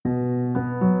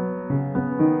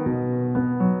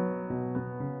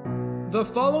The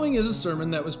following is a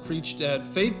sermon that was preached at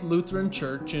Faith Lutheran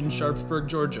Church in Sharpsburg,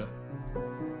 Georgia.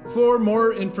 For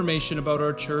more information about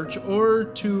our church or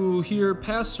to hear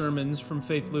past sermons from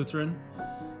Faith Lutheran,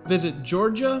 visit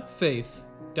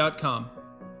georgiafaith.com.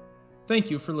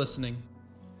 Thank you for listening.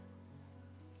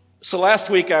 So last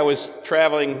week I was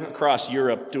traveling across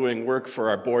Europe doing work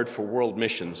for our Board for World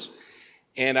Missions,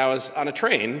 and I was on a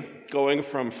train going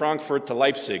from Frankfurt to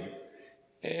Leipzig.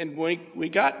 And when we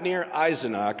got near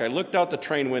Eisenach, I looked out the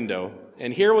train window,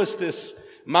 and here was this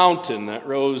mountain that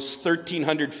rose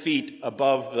 1,300 feet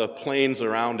above the plains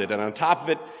around it, and on top of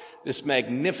it, this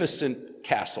magnificent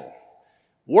castle,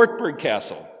 Wartburg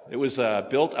Castle. It was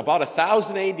built about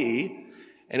 1000 AD,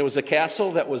 and it was a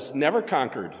castle that was never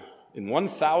conquered in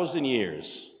 1,000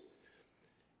 years.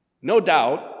 No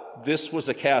doubt, this was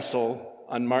a castle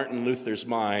on Martin Luther's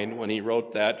mind when he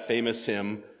wrote that famous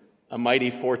hymn, "A Mighty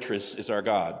Fortress is Our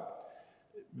God,"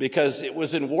 because it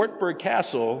was in Wartburg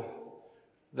Castle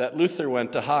that Luther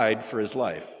went to hide for his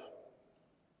life.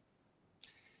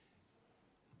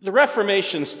 The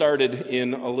Reformation started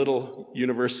in a little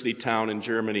university town in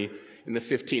Germany in the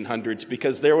 1500s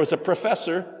because there was a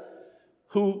professor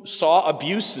who saw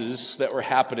abuses that were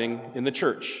happening in the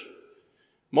church.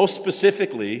 Most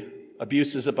specifically,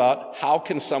 abuses about how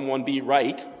can someone be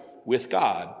right with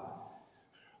God.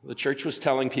 The church was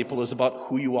telling people it was about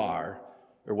who you are,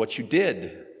 or what you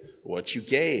did, or what you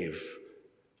gave.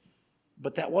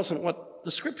 But that wasn't what the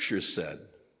scriptures said.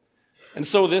 And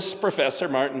so this professor,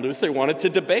 Martin Luther, wanted to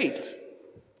debate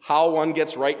how one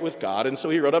gets right with God. And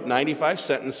so he wrote up 95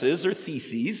 sentences or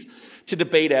theses to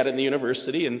debate at in the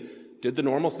university and did the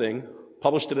normal thing,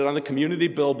 published it on the community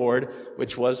billboard,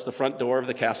 which was the front door of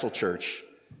the castle church.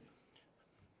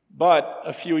 But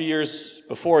a few years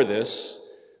before this,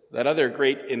 that other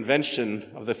great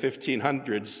invention of the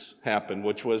 1500s happened,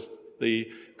 which was the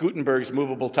Gutenberg's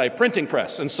movable type printing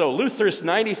press. And so Luther's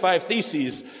 95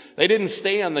 theses, they didn't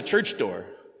stay on the church door.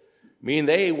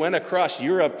 They went across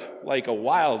Europe like a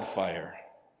wildfire.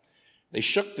 They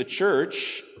shook the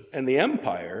church and the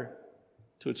empire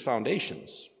to its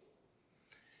foundations.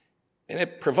 And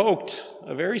it provoked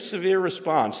a very severe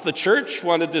response. The church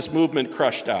wanted this movement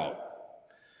crushed out.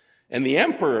 And the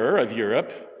emperor of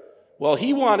Europe, well,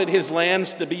 he wanted his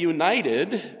lands to be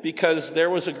united because there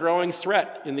was a growing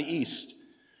threat in the east.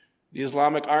 The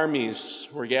Islamic armies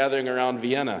were gathering around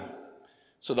Vienna.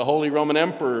 So the Holy Roman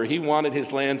Emperor, he wanted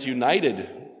his lands united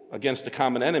against a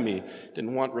common enemy,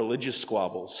 didn't want religious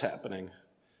squabbles happening.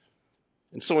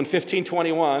 And so in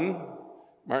 1521,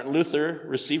 Martin Luther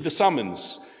received a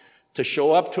summons to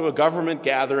show up to a government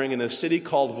gathering in a city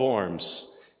called Worms.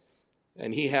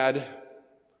 And he had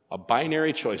a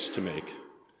binary choice to make.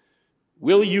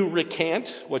 Will you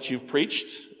recant what you've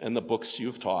preached and the books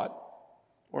you've taught,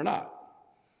 or not?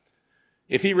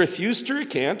 If he refused to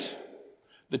recant,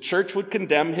 the church would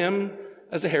condemn him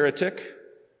as a heretic.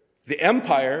 The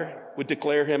empire would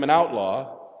declare him an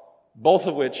outlaw, both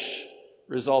of which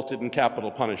resulted in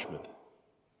capital punishment.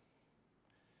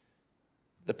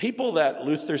 The people that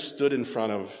Luther stood in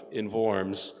front of in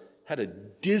Worms had a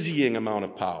dizzying amount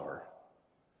of power.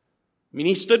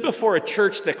 He stood before a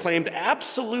church that claimed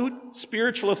absolute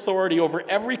spiritual authority over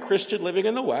every Christian living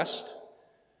in the West.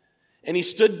 And he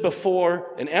stood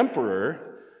before an emperor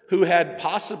who had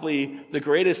possibly the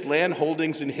greatest land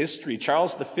holdings in history.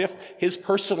 Charles V, his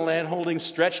personal land holdings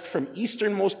stretched from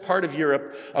easternmost part of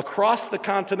Europe, across the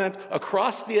continent,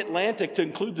 across the Atlantic to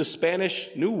include the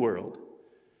Spanish New World.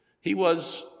 He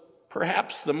was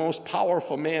perhaps the most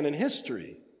powerful man in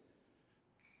history.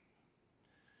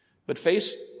 But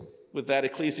faced with that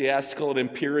ecclesiastical and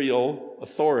imperial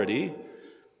authority,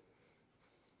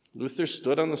 Luther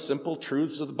stood on the simple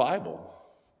truths of the Bible.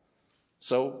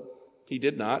 So he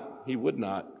would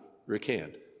not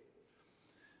recant.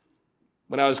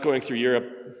 When I was going through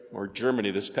Europe or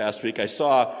Germany this past week, I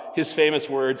saw his famous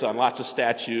words on lots of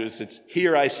statues. It's,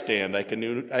 "Here I stand, I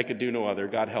could do no other.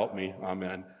 God help me,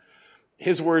 amen."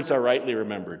 His words are rightly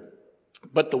remembered.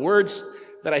 But the words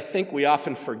that I think we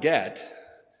often forget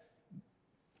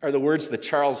are the words that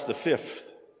Charles V,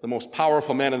 the most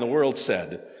powerful man in the world,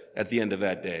 said at the end of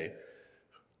that day.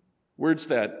 Words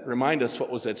that remind us what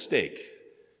was at stake.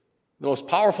 The most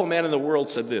powerful man in the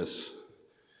world said this: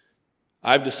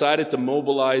 "I've decided to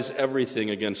mobilize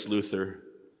everything against Luther.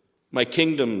 My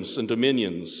kingdoms and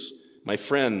dominions, my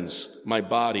friends, my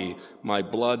body, my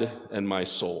blood, and my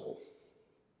soul."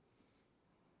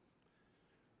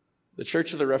 The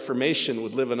Church of the Reformation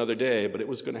would live another day, but it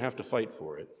was going to have to fight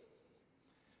for it.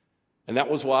 And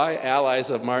that was why allies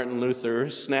of Martin Luther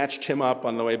snatched him up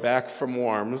on the way back from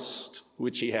Worms,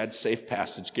 which he had safe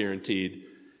passage guaranteed,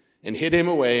 and hid him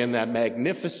away in that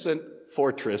magnificent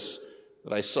fortress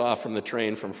that I saw from the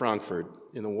train from Frankfurt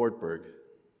in the Wartburg.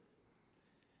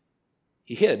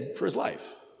 He hid for his life.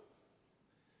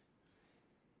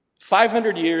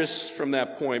 500 years from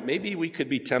that point, maybe we could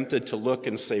be tempted to look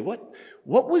and say, what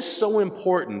was so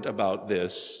important about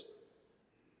this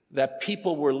that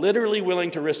people were literally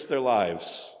willing to risk their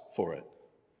lives for it?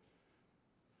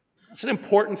 It's an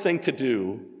important thing to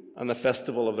do on the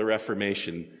festival of the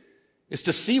Reformation, is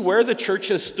to see where the church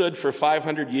has stood for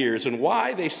 500 years and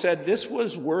why they said this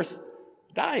was worth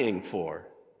dying for.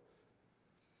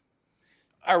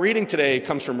 Our reading today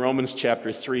comes from Romans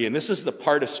chapter 3, and this is the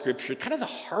part of Scripture, kind of the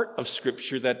heart of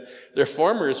Scripture, that the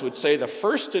reformers would say the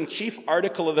first and chief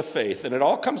article of the faith, and it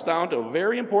all comes down to a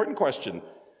very important question.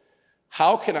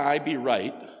 How can I be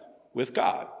right with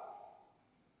God?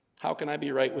 How can I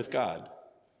be right with God?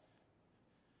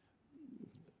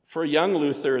 For a young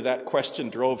Luther, that question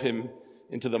drove him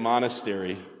into the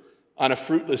monastery on a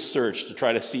fruitless search to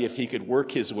try to see if he could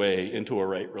work his way into a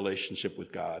right relationship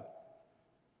with God.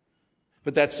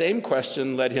 But that same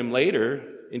question led him later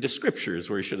into Scriptures,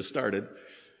 where he should have started,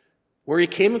 where he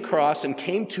came across and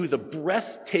came to the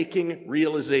breathtaking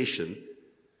realization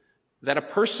that a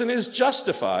person is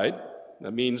justified,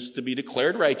 that means to be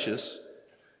declared righteous,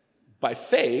 by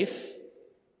faith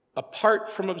apart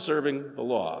from observing the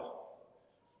law.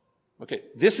 Okay,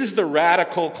 this is the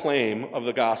radical claim of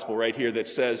the gospel right here that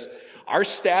says our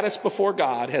status before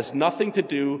God has nothing to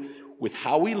do with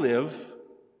how we live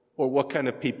or what kind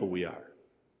of people we are.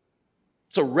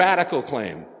 It's a radical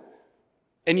claim.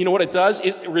 And you know what it does?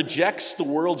 It rejects the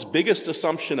world's biggest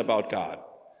assumption about God.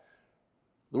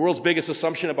 The world's biggest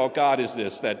assumption about God is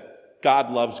this, that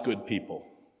God loves good people.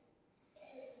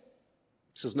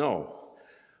 It says no.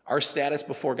 Our status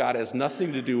before God has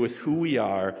nothing to do with who we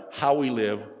are, how we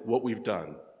live, what we've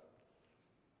done.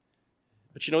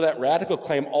 But you know, that radical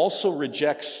claim also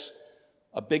rejects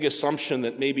a big assumption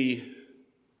that maybe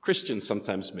Christians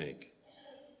sometimes make.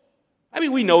 I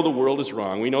mean, we know the world is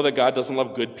wrong. We know that God doesn't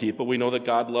love good people. We know that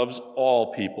God loves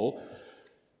all people.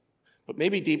 But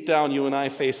maybe deep down, you and I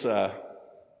face a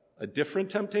different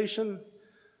temptation,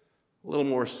 a little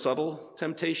more subtle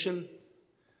temptation.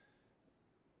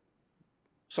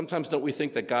 Sometimes don't we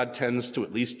think that God tends to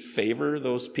at least favor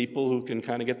those people who can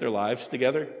kind of get their lives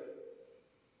together?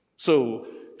 So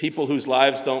people whose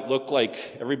lives don't look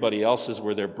like everybody else's,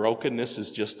 where their brokenness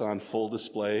is just on full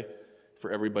display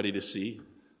for everybody to see.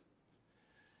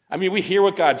 I mean, we hear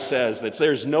what God says, that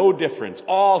there's no difference.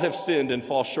 All have sinned and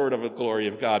fall short of the glory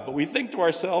of God. But we think to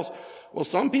ourselves, well,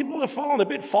 some people have fallen a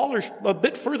bit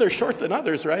further short than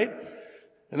others, right?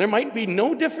 And there might be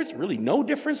no difference, really no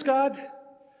difference, God?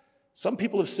 Some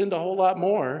people have sinned a whole lot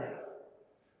more.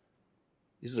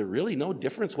 Is there really no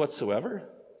difference whatsoever?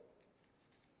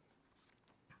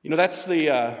 You know, that's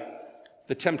the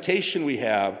temptation we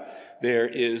have there,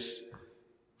 is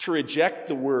to reject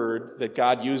the word that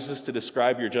God uses to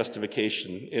describe your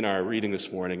justification in our reading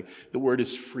this morning. The word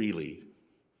is freely,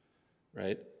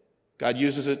 right? God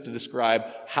uses it to describe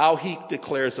how he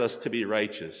declares us to be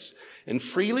righteous. And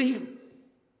freely,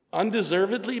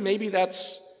 undeservedly, maybe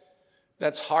that's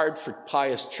hard for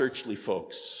pious churchly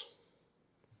folks.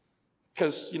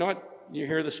 Because you know what? You're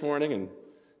here this morning and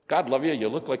God love you. You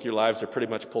look like your lives are pretty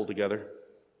much pulled together.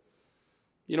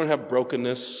 You don't have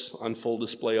brokenness on full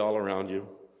display all around you.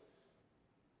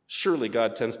 Surely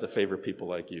God tends to favor people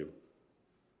like you.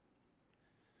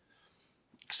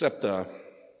 Except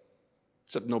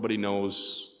nobody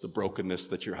knows the brokenness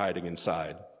that you're hiding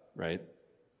inside, right?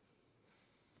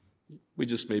 We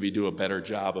just maybe do a better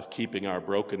job of keeping our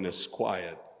brokenness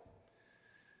quiet.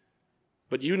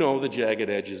 But you know the jagged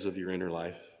edges of your inner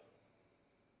life.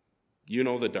 You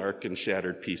know the dark and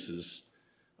shattered pieces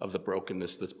of the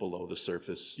brokenness that's below the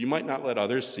surface. You might not let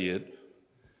others see it,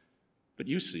 but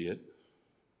you see it.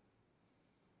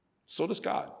 So does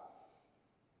God.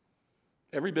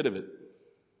 Every bit of it.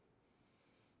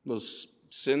 Those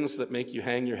sins that make you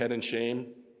hang your head in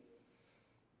shame,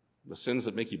 the sins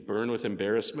that make you burn with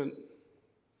embarrassment,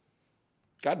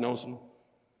 God knows them.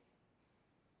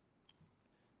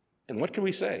 And what can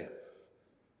we say?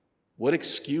 What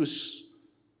excuse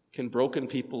can broken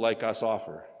people like us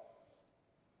offer?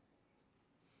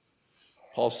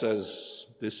 Paul says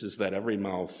this is that every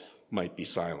mouth might be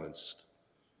silenced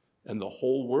and the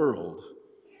whole world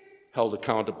held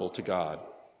accountable to God.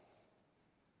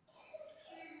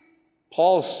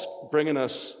 Paul's bringing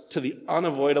us to the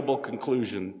unavoidable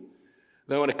conclusion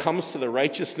that when it comes to the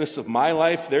righteousness of my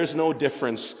life, there's no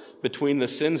difference between the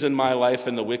sins in my life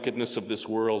and the wickedness of this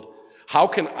world. How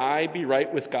can I be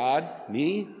right with God?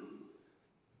 Me?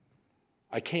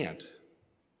 I can't.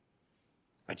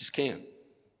 I just can't.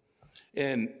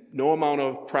 And no amount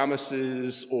of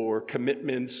promises or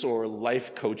commitments or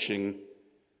life coaching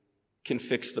can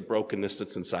fix the brokenness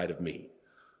that's inside of me.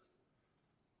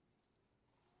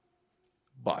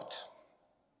 But,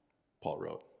 Paul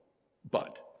wrote,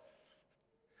 but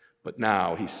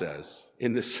now, he says,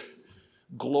 in this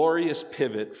glorious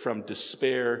pivot from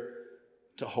despair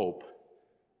to hope,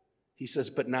 he says,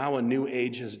 but now a new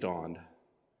age has dawned.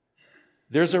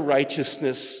 There's a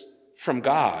righteousness from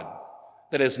God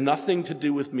that has nothing to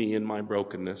do with me and my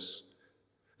brokenness.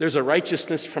 There's a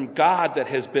righteousness from God that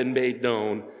has been made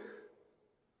known.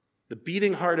 The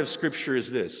beating heart of Scripture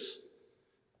is this,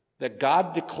 that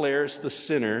God declares the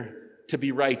sinner to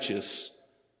be righteous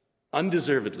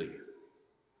undeservedly,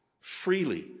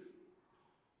 freely,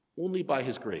 only by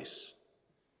his grace.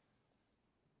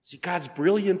 See, God's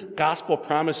brilliant gospel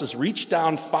promises reach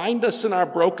down, find us in our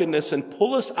brokenness, and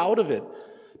pull us out of it.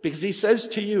 Because he says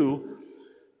to you,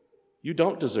 you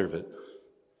don't deserve it,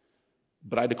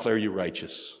 but I declare you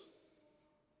righteous.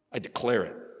 I declare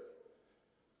it.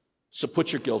 So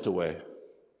put your guilt away.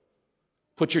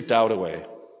 Put your doubt away.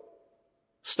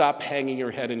 Stop hanging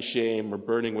your head in shame or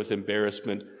burning with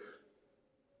embarrassment.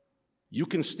 You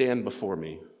can stand before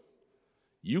me.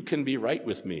 You can be right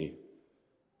with me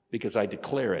because I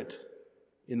declare it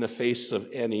in the face of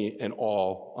any and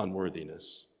all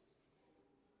unworthiness.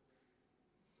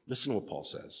 Listen to what Paul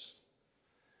says.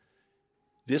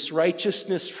 This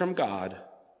righteousness from God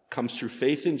comes through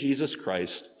faith in Jesus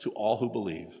Christ to all who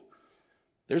believe.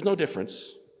 There's no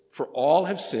difference, for all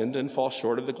have sinned and fall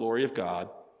short of the glory of God,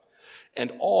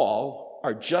 and all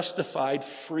are justified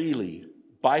freely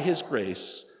by his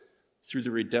grace through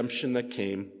the redemption that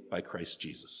came by Christ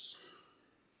Jesus.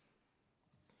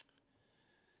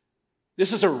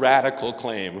 This is a radical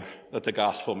claim that the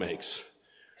gospel makes,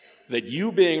 that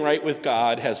you being right with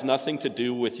God has nothing to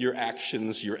do with your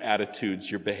actions, your attitudes,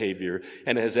 your behavior,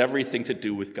 and it has everything to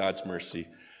do with God's mercy.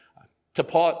 For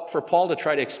Paul to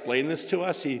try to explain this to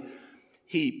us, he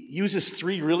uses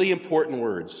three really important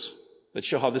words that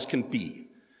show how this can be.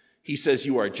 He says,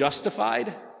 you are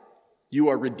justified, you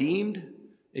are redeemed,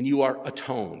 and you are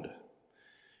atoned.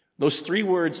 Those three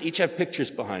words each have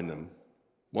pictures behind them.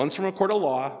 One's from a court of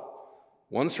law,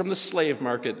 one's from the slave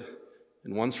market,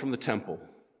 and one's from the temple.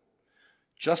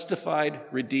 Justified,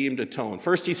 redeemed, atoned.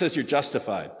 First, he says you're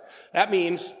justified. That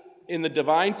means in the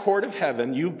divine court of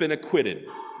heaven, you've been acquitted.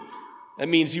 That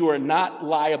means you are not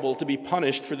liable to be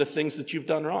punished for the things that you've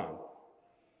done wrong.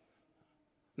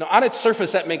 Now, on its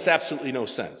surface, that makes absolutely no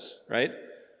sense, right?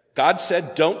 God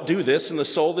said, don't do this, and the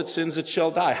soul that sins, it shall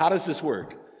die. How does this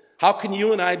work? How can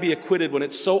you and I be acquitted when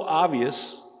it's so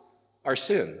obvious our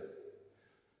sin?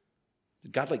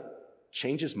 Did God,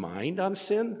 change his mind on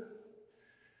sin?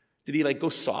 Did he, go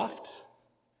soft?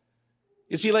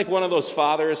 Is he like one of those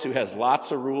fathers who has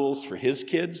lots of rules for his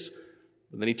kids,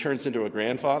 and then he turns into a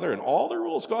grandfather, and all the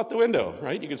rules go out the window,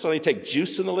 right? You can suddenly take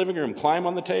juice in the living room, climb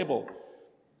on the table.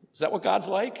 Is that what God's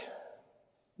like?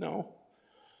 No.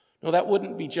 No, that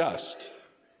wouldn't be just.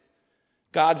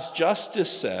 God's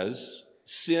justice says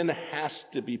sin has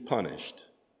to be punished.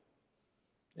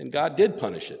 And God did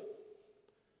punish it.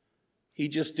 He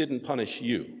just didn't punish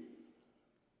you.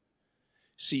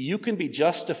 See, you can be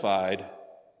justified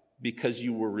because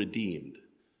you were redeemed.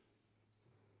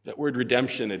 That word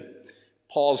redemption,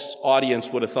 Paul's audience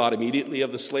would have thought immediately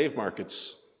of the slave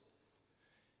markets.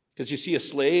 Because you see, a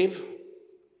slave,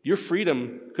 your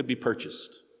freedom could be purchased.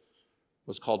 It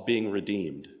was called being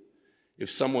redeemed.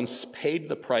 If someone's paid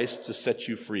the price to set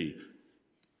you free.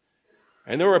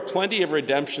 And there were plenty of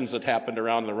redemptions that happened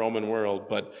around the Roman world,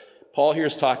 but Paul here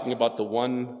is talking about the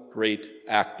one great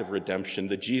act of redemption,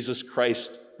 the Jesus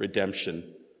Christ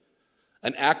redemption.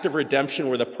 An act of redemption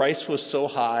where the price was so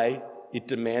high, it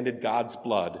demanded God's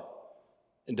blood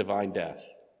and divine death.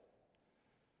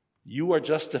 You are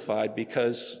justified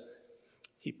because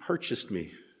he purchased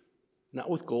me, not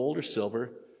with gold or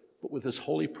silver, but with his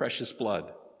holy, precious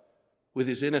blood, with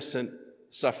his innocent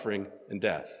suffering and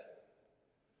death.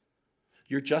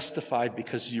 You're justified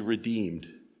because you're redeemed.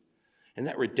 And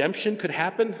that redemption could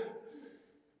happen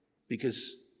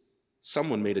because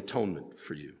someone made atonement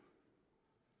for you.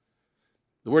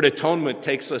 The word atonement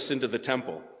takes us into the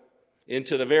temple,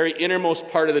 into the very innermost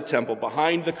part of the temple,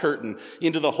 behind the curtain,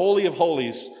 into the Holy of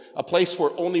Holies, a place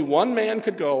where only one man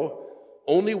could go,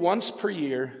 only once per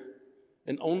year,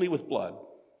 and only with blood.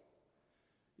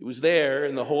 It was there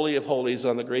in the Holy of Holies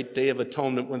on the great day of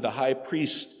atonement when the high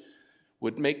priest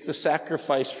would make the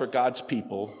sacrifice for God's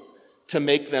people to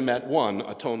make them at one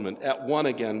atonement, at one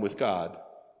again with God.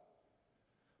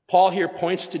 Paul here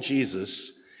points to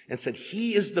Jesus and said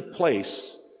he is the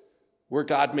place where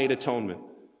God made atonement.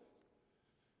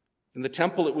 In the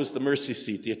temple, it was the mercy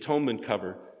seat, the atonement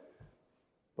cover.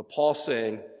 But Paul's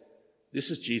saying, this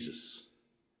is Jesus.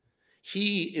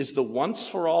 He is the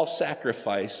once-for-all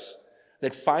sacrifice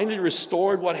that finally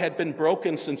restored what had been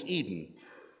broken since Eden.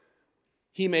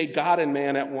 He made God and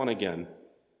man at one again,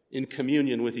 in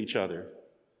communion with each other.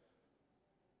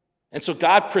 And so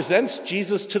God presents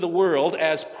Jesus to the world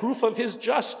as proof of his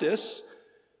justice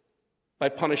by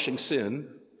punishing sin,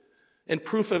 and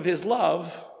proof of his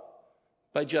love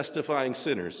by justifying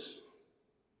sinners.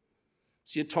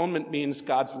 See, atonement means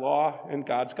God's law and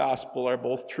God's gospel are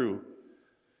both true,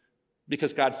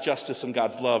 because God's justice and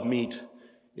God's love meet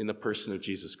in the person of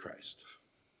Jesus Christ.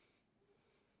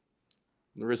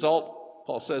 The result,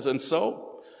 Paul says, and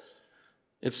so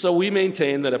we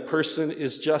maintain that a person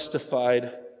is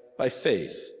justified by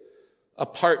faith,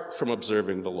 apart from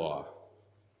observing the law.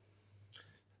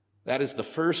 That is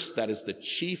the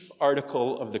chief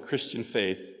article of the Christian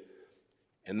faith,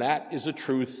 and that is a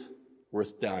truth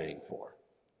worth dying for.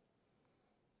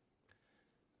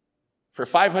 For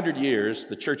 500 years,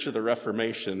 the Church of the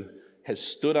Reformation has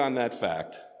stood on that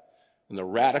fact and the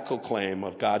radical claim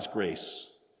of God's grace.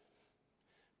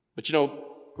 But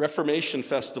Reformation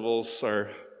festivals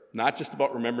are not just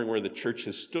about remembering where the church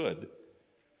has stood.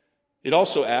 It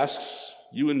also asks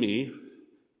you and me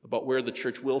about where the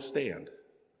church will stand.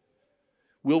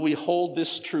 Will we hold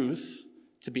this truth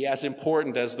to be as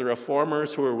important as the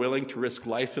reformers who are willing to risk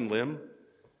life and limb?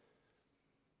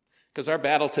 Because our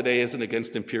battle today isn't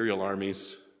against imperial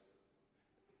armies,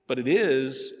 but it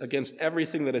is against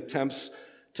everything that attempts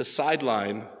to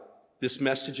sideline this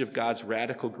message of God's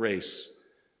radical grace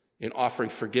in offering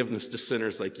forgiveness to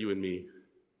sinners like you and me.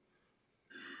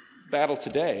 Battle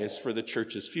today is for the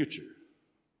church's future.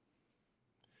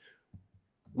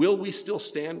 Will we still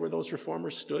stand where those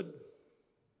reformers stood?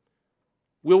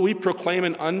 Will we proclaim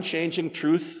an unchanging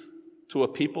truth to a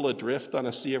people adrift on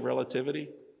a sea of relativity?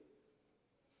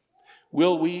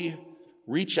 Will we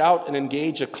reach out and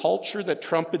engage a culture that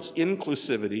trumpets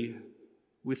inclusivity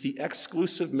with the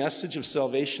exclusive message of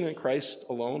salvation in Christ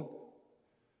alone?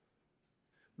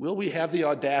 Will we have the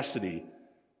audacity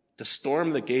to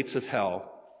storm the gates of hell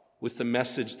with the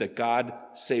message that God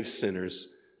saves sinners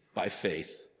by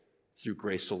faith through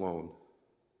grace alone?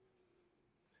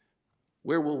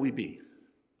 Where will we be?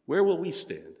 Where will we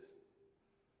stand?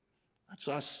 Let's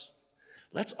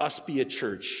us be a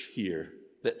church here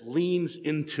that leans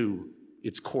into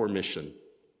its core mission.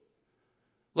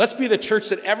 Let's be the church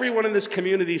that everyone in this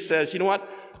community says, you know what?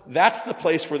 That's the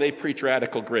place where they preach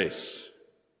radical grace.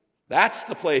 That's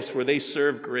the place where they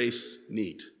serve grace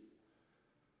neat.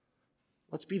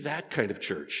 Let's be that kind of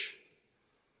church.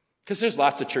 Because there's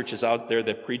lots of churches out there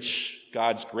that preach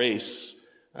God's grace,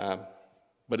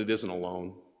 but it isn't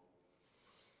alone.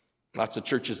 Lots of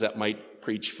churches that might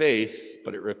preach faith,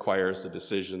 but it requires a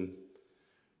decision.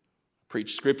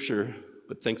 Preach Scripture,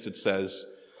 but thinks it says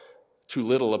too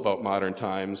little about modern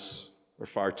times or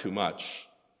far too much.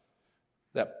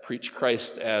 That preach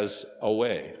Christ as a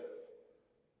way,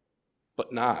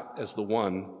 but not as the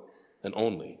one and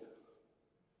only.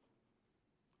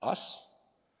 Us?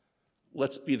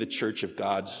 Let's be the church of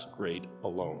God's great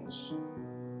alones.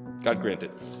 God grant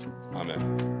it.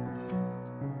 Amen.